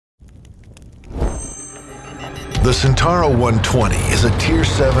The Centauro 120 is a Tier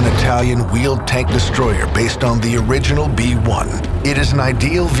 7 Italian wheeled tank destroyer based on the original B-1. It is an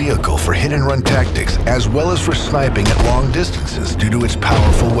ideal vehicle for hit-and-run tactics as well as for sniping at long distances due to its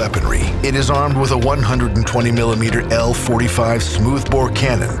powerful weaponry. It is armed with a 120mm L45 smoothbore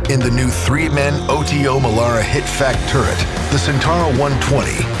cannon in the new 3-men OTO Melara hit-fact turret. The Centauro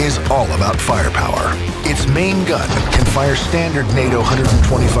 120 is all about firepower. Its main gun can fire standard NATO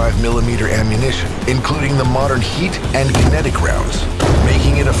 125mm ammunition, including the modern heat and kinetic rounds,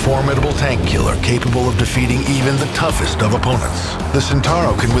 making it a formidable tank killer capable of defeating even the toughest of opponents. The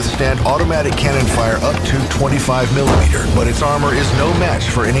Centauro can withstand automatic cannon fire up to 25mm, but its armor is no match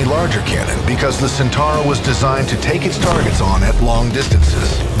for any larger cannon because the Centauro was designed to take its targets on at long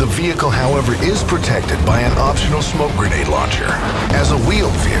distances. The vehicle, however, is protected by an optional smoke grenade launcher. As a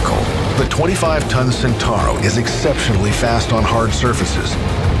wheeled vehicle, the 25-ton Centauro is exceptionally fast on hard surfaces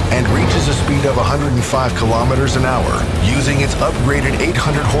and reaches a speed of 105 kilometers an hour using its upgraded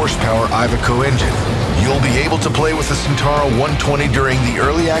 800 horsepower Iveco engine. You'll be able to play with the Centauro 120 during the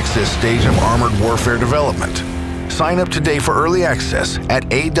early access stage of armored warfare development. Sign up today for early access at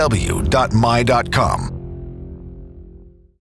aw.my.com.